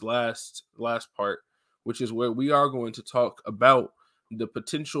to this last part, which is where we are going to talk about the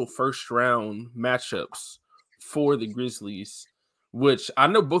potential first round matchups for the Grizzlies, which I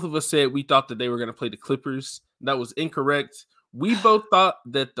know both of us said we thought that they were going to play the Clippers. That was incorrect. We both thought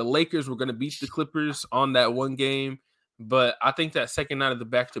that the Lakers were going to beat the Clippers on that one game, but I think that second night of the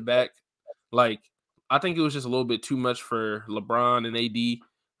back-to-back, I think it was just a little bit too much for LeBron and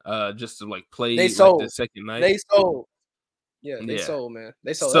AD just to play the second night. They sold. Yeah, they sold, man.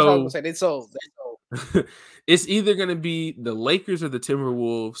 They sold. That's all I'm gonna say. They sold. It's either going to be the Lakers or the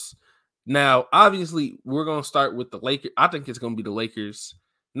Timberwolves. Now, obviously, we're going to start with the Lakers. I think it's going to be the Lakers.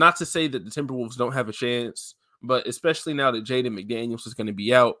 Not to say that the Timberwolves don't have a chance, but especially now that Jaden McDaniels is going to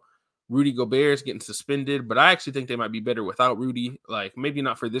be out, Rudy Gobert is getting suspended, but I actually think they might be better without Rudy. Maybe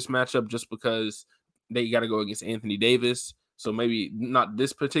not for this matchup just because they got to go against Anthony Davis. So maybe not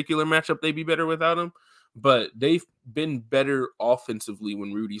this particular matchup, they'd be better without him. But they've been better offensively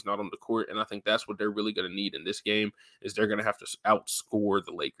when Rudy's not on the court, and I think that's what they're really going to need in this game is they're going to have to outscore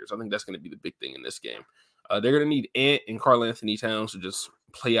the Lakers. I think that's going to be the big thing in this game. They're going to need Ant and Karl Anthony Towns to just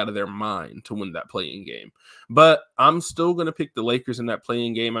play out of their mind to win that play-in game. But I'm still going to pick the Lakers in that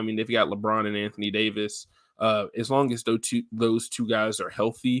play-in game. I mean, they've got LeBron and Anthony Davis. As long as those two guys are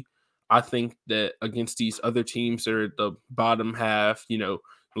healthy, I think that against these other teams that are at the bottom half,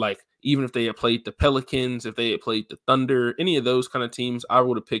 even if they had played the Pelicans, if they had played the Thunder, any of those kind of teams, I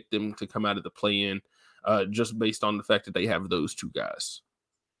would have picked them to come out of the play-in just based on the fact that they have those two guys.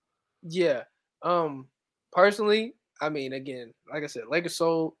 Yeah. Personally, I mean, again, like I said, Lakers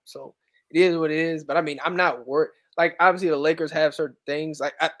sold, so it is what it is. But I mean, I'm not worried. Obviously, the Lakers have certain things.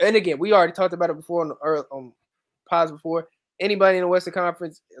 And again, we already talked about it before on pods before. Anybody in the Western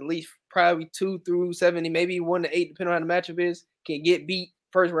Conference, at least probably 2 through 70, maybe 1 to 8, depending on how the matchup is, can get beat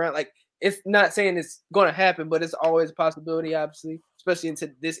first round. It's not saying it's going to happen, but it's always a possibility, obviously, especially into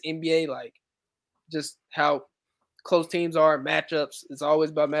this NBA, just how close teams are, matchups. It's always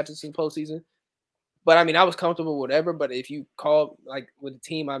about matchups in postseason. But, I mean, I was comfortable with whatever, but if you call, with the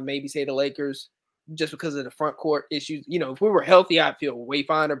team, I maybe say the Lakers just because of the front court issues. If we were healthy, I'd feel way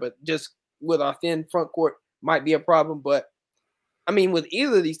finer, but just with our thin front court might be a problem. But, I mean, with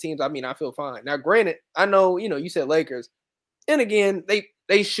either of these teams, I mean, I feel fine. Now, granted, I know, you said Lakers. And again,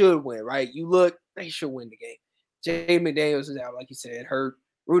 they should win, right? They should win the game. Jaden McDaniels is out, like you said, hurt.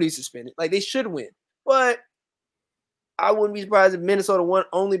 Rudy's suspended. They should win. But I wouldn't be surprised if Minnesota won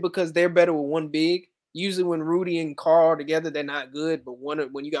only because they're better with one big. Usually when Rudy and Karl are together, they're not good. But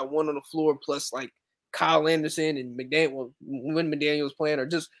when you got one on the floor plus Kyle Anderson and McDaniel, when McDaniel's playing, or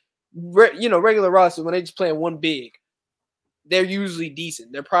just regular roster, when they just playing one big, they're usually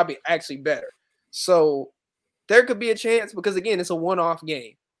decent. They're probably actually better. So there could be a chance because, again, it's a one-off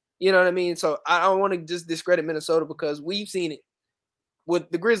game. You know what I mean? So I don't want to just discredit Minnesota because we've seen it with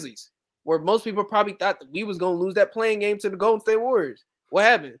the Grizzlies, where most people probably thought that we was going to lose that playing game to the Golden State Warriors. What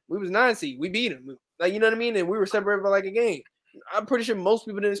happened? We was 9 seed. We beat them. You know what I mean? And we were separated by a game. I'm pretty sure most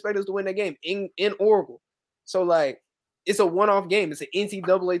people didn't expect us to win that game in Oracle. So, it's a one-off game. It's an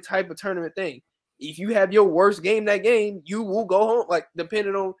NCAA type of tournament thing. If you have your worst game that game, you will go home.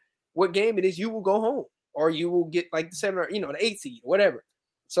 Depending on what game it is, you will go home. Or you will get the 7 or, the 8 seed, whatever.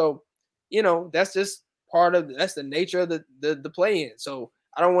 So, that's just that's the nature of the play-in. So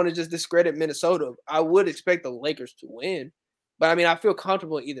I don't want to just discredit Minnesota. I would expect the Lakers to win. But I mean, I feel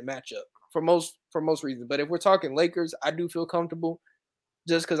comfortable in either matchup for most reasons. But if we're talking Lakers, I do feel comfortable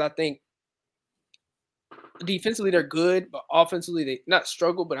just because I think defensively they're good, but offensively they not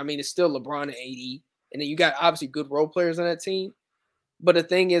struggle. But I mean, it's still LeBron and AD. And then you got obviously good role players on that team. But the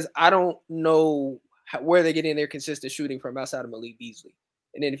thing is, I don't know where they're getting their consistent shooting from outside of Malik Beasley.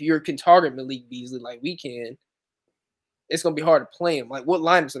 And then if you can target Malik Beasley like we can, it's going to be hard to play him. What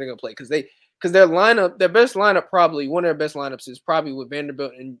lineups are they going to play? Because their lineup, their best lineup probably, one of their best lineups is probably with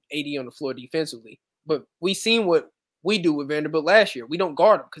Vanderbilt and AD on the floor defensively. But we seen what we do with Vanderbilt last year. We don't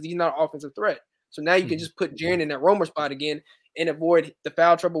guard him because he's not an offensive threat. So now you can just put Jaren in that roamer spot again and avoid the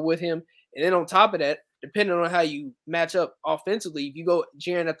foul trouble with him. And then on top of that, depending on how you match up offensively, if you go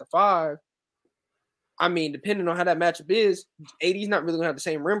Jaren at the 5, I mean, depending on how that matchup is, AD's not really gonna have the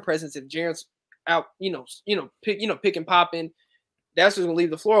same rim presence if Jaren's out, pick and popping. That's just gonna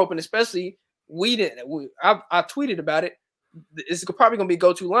leave the floor open. Especially I tweeted about it. It's probably gonna be a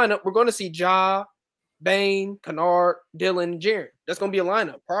go-to lineup. We're gonna see Ja, Bane, Kennard, Dillon, and Jaren. That's gonna be a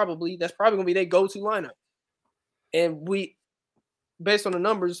lineup. Probably that's probably gonna be their go-to lineup. And based on the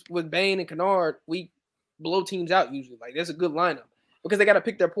numbers with Bane and Kennard, we blow teams out usually. That's a good lineup. because they got to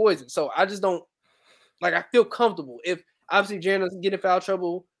pick their poison. So I just don't like. I feel comfortable if obviously Jaren doesn't get in foul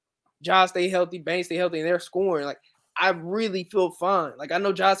trouble, Ja stay healthy, Bane stay healthy, and they're scoring. Like I really feel fine. Like I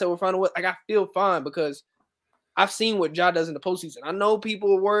know Ja said we're fine. Like I feel fine because I've seen what Ja does in the postseason. I know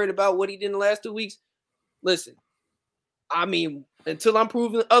people are worried about what he did in the last 2 weeks. Listen, I mean, until I'm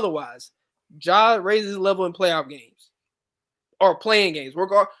proven otherwise, Ja raises his level in playoff games or playing games.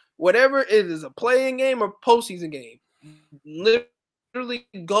 Whatever it is, a playing game or postseason game. Literally,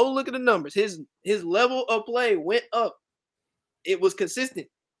 go look at the numbers. His level of play went up. It was consistent.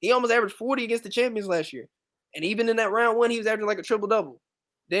 He almost averaged 40 against the champions last year. And even in that round one, he was averaging like a triple-double.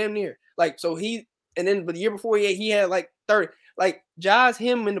 Damn near. Like, so but the year before he had like 30. Like, Ja's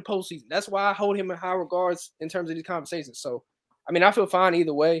him in the postseason. That's why I hold him in high regards in terms of these conversations. So, I mean, I feel fine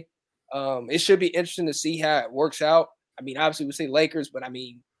either way. It should be interesting to see how it works out. I mean, obviously we say Lakers, but I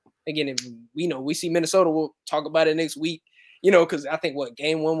mean, again, if we see Minnesota, we'll talk about it next week. Because I think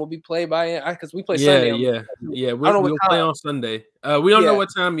game 1 will be played by because we play Sunday. We'll play on Sunday. We don't know what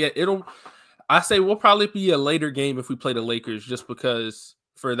time yet. I say we'll probably be a later game if we play the Lakers, just because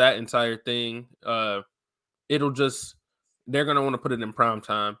for that entire thing, they're gonna want to put it in prime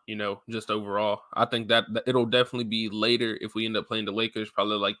time. Just overall, I think that it'll definitely be later if we end up playing the Lakers,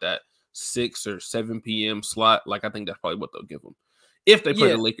 probably like that 6 or 7 p.m. slot. Like I think that's probably what they'll give them. If they play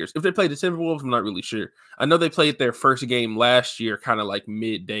the Lakers. If they play the Timberwolves, I'm not really sure. I know they played their first game last year kind of like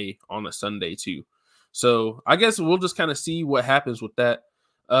midday on a Sunday too. So I guess we'll just kind of see what happens with that.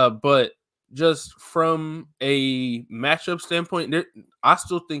 But just from a matchup standpoint, I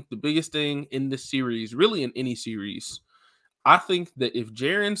still think the biggest thing in this series, really in any series, I think that if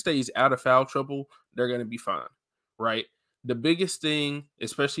Jaren stays out of foul trouble, they're going to be fine, right? The biggest thing,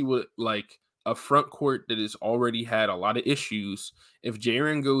 especially with like a front court that has already had a lot of issues, if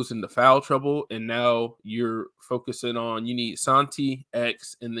Jaren goes into foul trouble and now you're focusing on, you need Santi,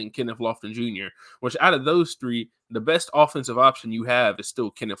 X, and then Kenneth Lofton Jr., which out of those three, the best offensive option you have is still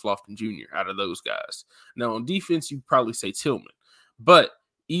Kenneth Lofton Jr. out of those guys. Now on defense, you probably say Tillman, but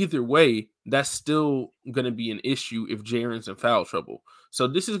either way, that's still going to be an issue if Jaren's in foul trouble. So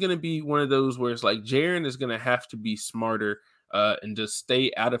this is going to be one of those where it's like Jaren is going to have to be smarter and just stay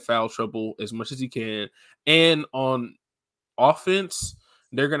out of foul trouble as much as he can. And on offense,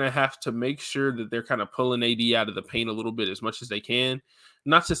 they're going to have to make sure that they're kind of pulling AD out of the paint a little bit as much as they can.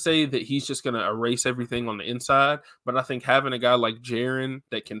 Not to say that he's just going to erase everything on the inside, but I think having a guy like Jaren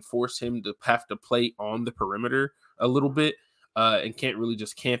that can force him to have to play on the perimeter a little bit and can't really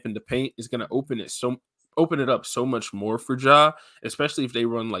just camp in the paint is going to open it up so much more for Ja, especially if they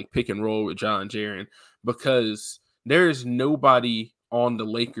run like pick and roll with Ja and Jaren, because there is nobody on the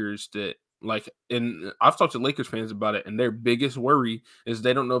Lakers that and I've talked to Lakers fans about it, and their biggest worry is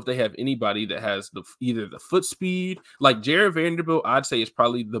they don't know if they have anybody that has either the foot speed. Like Jared Vanderbilt, I'd say is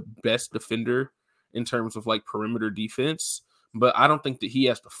probably the best defender in terms of like perimeter defense, but I don't think that he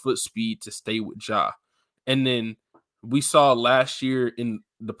has the foot speed to stay with Ja. And then we saw last year in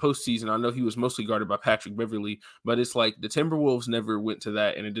the postseason, I know he was mostly guarded by Patrick Beverley, but it's like the Timberwolves never went to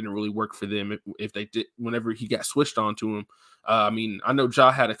that, and it didn't really work for them if they did whenever he got switched on to him. I mean, I know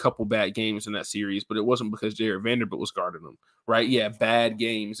Ja had a couple bad games in that series, but it wasn't because Jared Vanderbilt was guarding him, right? Yeah, bad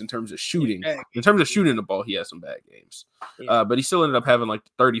games in terms of shooting. In terms of shooting the ball, he had some bad games. But he still ended up having like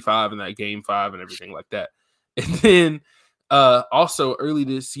 35 in that game 5 and everything like that. And then also early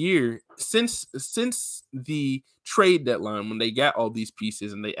this year, since the trade deadline, when they got all these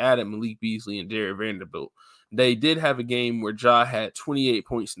pieces and they added Malik Beasley and Jared Vanderbilt, they did have a game where Ja had 28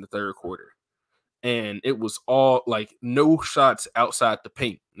 points in the third quarter. And it was all like no shots outside the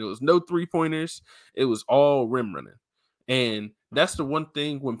paint. There was no 3-pointers. It was all rim running. And that's the one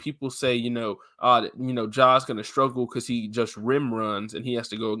thing when people say, Ja's going to struggle because he just rim runs and he has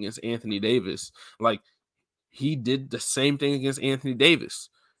to go against Anthony Davis. Like, he did the same thing against Anthony Davis.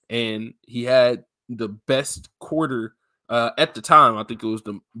 And he had the best quarter at the time. I think it was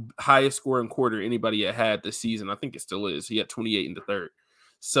the highest scoring quarter anybody had this season. I think it still is. He had 28 in the third.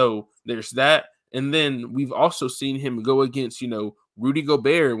 So there's that. And then we've also seen him go against, Rudy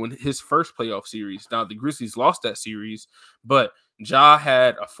Gobert when his first playoff series. Now, the Grizzlies lost that series, but Ja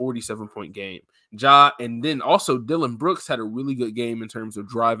had a 47-point game. Ja, and then also Dylan Brooks had a really good game in terms of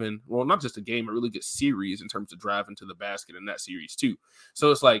driving. Well, not just a game, a really good series in terms of driving to the basket in that series too.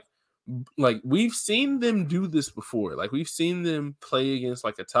 So it's like we've seen them do this before. Like we've seen them play against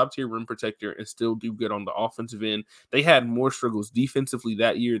like a top tier rim protector and still do good on the offensive end. They had more struggles defensively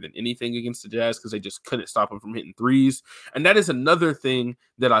that year than anything against the Jazz because they just couldn't stop them from hitting threes. And that is another thing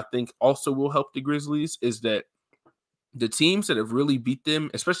that I think also will help the Grizzlies is that the teams that have really beat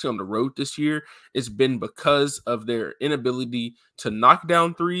them, especially on the road this year, it's been because of their inability to knock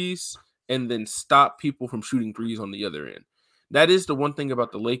down threes and then stop people from shooting threes on the other end. That is the one thing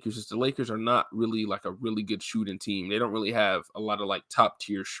about the Lakers is the Lakers are not really like a really good shooting team. They don't really have a lot of like top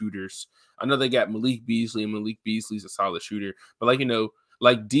tier shooters. I know they got Malik Beasley, and Malik Beasley's a solid shooter, but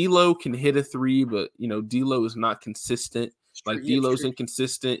like D'Lo can hit a three, but D'Lo is not consistent. Like D'Lo's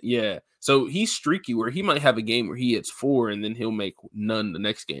inconsistent. Yeah. So he's streaky where he might have a game where he hits 4 and then he'll make none the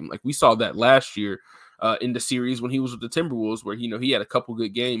next game. Like we saw that last year in the series when he was with the Timberwolves where, he had a couple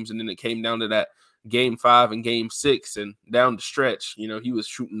good games and then it came down to that game 5 and game 6 and down the stretch, he was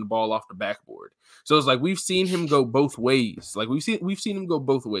shooting the ball off the backboard. So it's like we've seen him go both ways. Like we've seen him go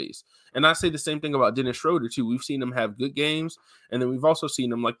both ways. And I say the same thing about Dennis Schroeder too. We've seen him have good games, and then we've also seen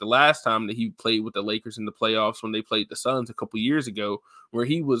him like the last time that he played with the Lakers in the playoffs when they played the Suns a couple years ago, where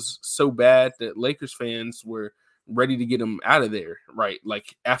he was so bad that Lakers fans were ready to get him out of there, right?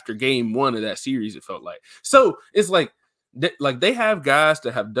 Like after game 1 of that series, it felt like. So it's like they have guys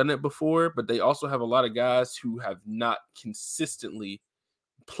that have done it before, but they also have a lot of guys who have not consistently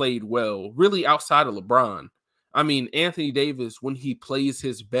played well, really outside of LeBron. I mean, Anthony Davis, when he plays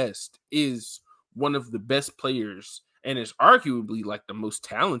his best, is one of the best players and is arguably like the most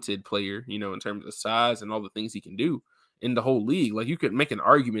talented player, in terms of size and all the things he can do in the whole league. Like you could make an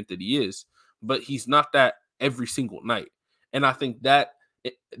argument that he is, but he's not that every single night. And I think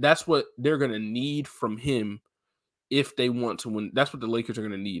that's what they're going to need from him if they want to win. That's what the Lakers are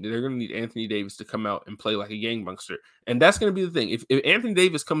going to need. They're going to need Anthony Davis to come out and play like a gangbuster. And that's going to be the thing. If Anthony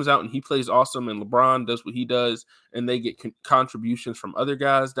Davis comes out and he plays awesome and LeBron does what he does and they get contributions from other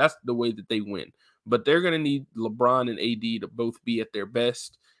guys, that's the way that they win. But they're going to need LeBron and AD to both be at their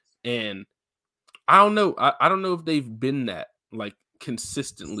best. And I don't know. I don't know if they've been that like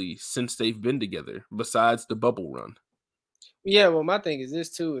consistently since they've been together besides the bubble run. Yeah, well, my thing is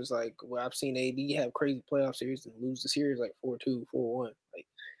this too. Is like I've seen AD have crazy playoff series and lose the series like 4-2, 4-1. Like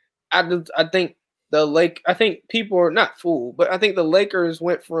I think I think people are not fooled, but I think the Lakers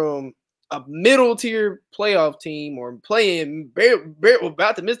went from a middle tier playoff team or playing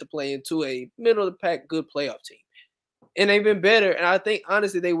about to miss the play into a middle of the pack good playoff team, and they've been better. And I think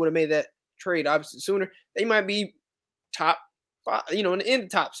honestly they would have made that trade obviously sooner. They might be top 5, in the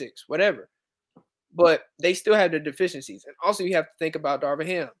top 6, whatever. But they still have the deficiencies. And also you have to think about Darvin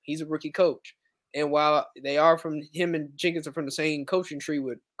Ham. He's a rookie coach. And while they are him and Jenkins are from the same coaching tree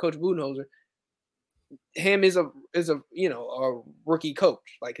with Coach Budenholzer, Ham is a rookie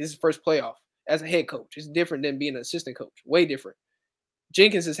coach. Like his first playoff as a head coach. It's different than being an assistant coach. Way different.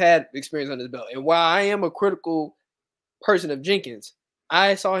 Jenkins has had experience under his belt. And while I am a critical person of Jenkins,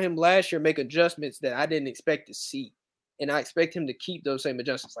 I saw him last year make adjustments that I didn't expect to see. And I expect him to keep those same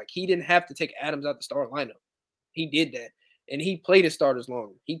adjustments. Like he didn't have to take Adams out the start lineup. He did that. And he played his starters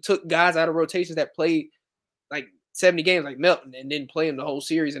longer. He took guys out of rotations that played like 70 games like Melton and didn't play him the whole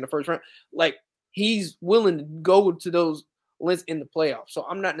series in the first round. Like he's willing to go to those lengths in the playoffs. So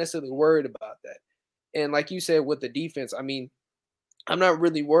I'm not necessarily worried about that. And like you said with the defense, I mean, I'm not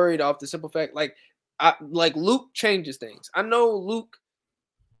really worried off the simple fact like Luke changes things. I know Luke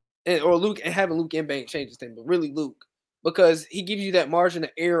and having Luke and Banks changes things, but really Luke. Because he gives you that margin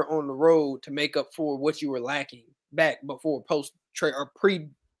of error on the road to make up for what you were lacking back before post-trade or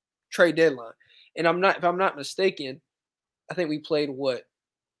pre-trade deadline. And if I'm not mistaken, I think we played we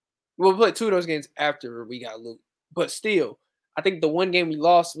played 2 of those games after we got Luke. But still, I think the one game we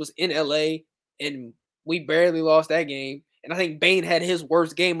lost was in LA, and we barely lost that game. And I think Bane had his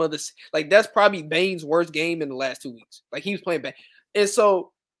worst game of the like that's probably Bane's worst game in the last 2 weeks. Like he was playing bad. And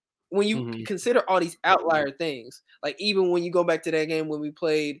so when you consider all these outlier things, like even when you go back to that game when we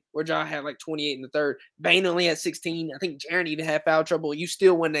played where John had like 28 in the third, Bane only had 16. I think Jaren even had foul trouble. You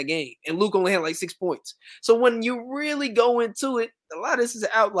still won that game. And Luke only had like 6 points. So when you really go into it, a lot of this is an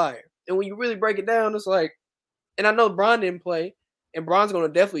outlier. And when you really break it down, it's like, and I know Bron didn't play, and Bron's going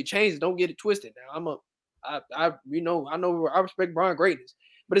to definitely change it. Don't get it twisted. Now I respect Bron greatness,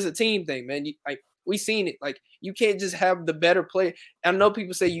 but it's a team thing, man. We seen it. Like you can't just have the better play. I know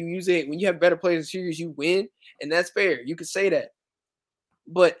people say you use it when you have better players in series, you win, and that's fair. You could say that.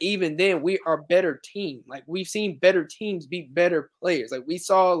 But even then, we are a better team. Like we've seen better teams beat better players. Like we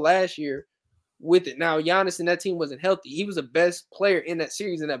saw last year with it. Now Giannis and that team wasn't healthy. He was the best player in that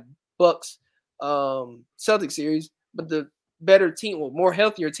series in that Bucks Celtics series, but the better team, more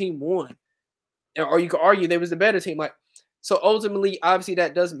healthier team won. Or you could argue there was the better team. Like so ultimately, obviously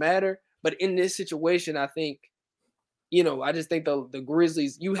that does matter. But in this situation, I think, I just think the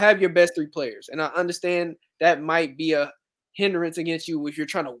Grizzlies, you have your best 3 players. And I understand that might be a hindrance against you if you're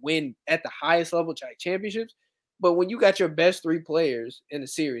trying to win at the highest level, like championships. But when you got your best 3 players in the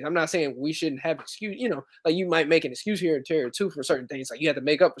series, I'm not saying we shouldn't have excuse. Like you might make an excuse here and there too for certain things. Like you have to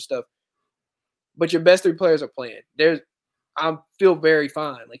make up for stuff. But your best 3 players are playing. I feel very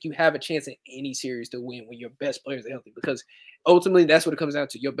fine. Like you have a chance in any series to win when your best players are healthy, because ultimately that's what it comes down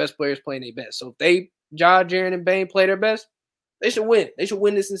to. Your best players playing their best. So if they, Jaren, and Bane play their best, they should win. They should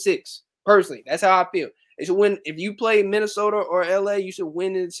win this in 6. Personally, that's how I feel. They should win. If you play Minnesota or LA, you should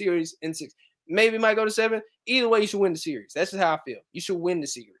win the series in 6. Maybe it might go to 7. Either way, you should win the series. That's just how I feel. You should win the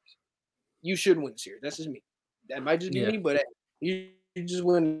series. You should win the series. That's just me. That might just be me, but you just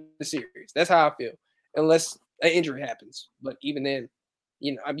win the series. That's how I feel. Unless an injury happens. But even then,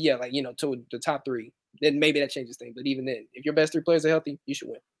 to the top 3, then maybe that changes things. But even then, if your best 3 players are healthy, you should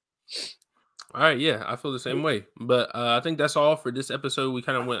win. All right, yeah, I feel the same way. But I think that's all for this episode. We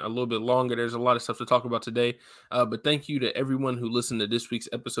kind of went a little bit longer. There's a lot of stuff to talk about today. But thank you to everyone who listened to this week's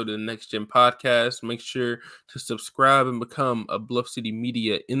episode of the Next Gen Podcast. Make sure to subscribe and become a Bluff City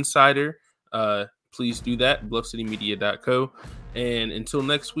Media insider. Please do that, bluffcitymedia.co. And until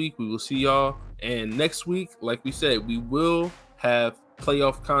next week, we will see y'all. And next week, like we said, we will have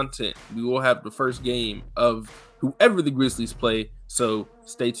playoff content. We will have the first game of whoever the Grizzlies play. So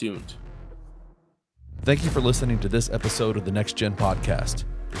stay tuned. Thank you for listening to this episode of the Next Gen Podcast.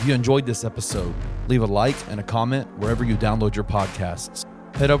 If you enjoyed this episode, leave a like and a comment wherever you download your podcasts.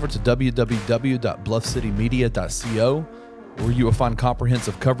 Head over to www.bluffcitymedia.co, where you will find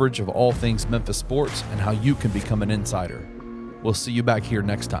comprehensive coverage of all things Memphis sports and how you can become an insider. We'll see you back here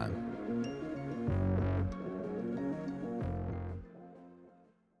next time.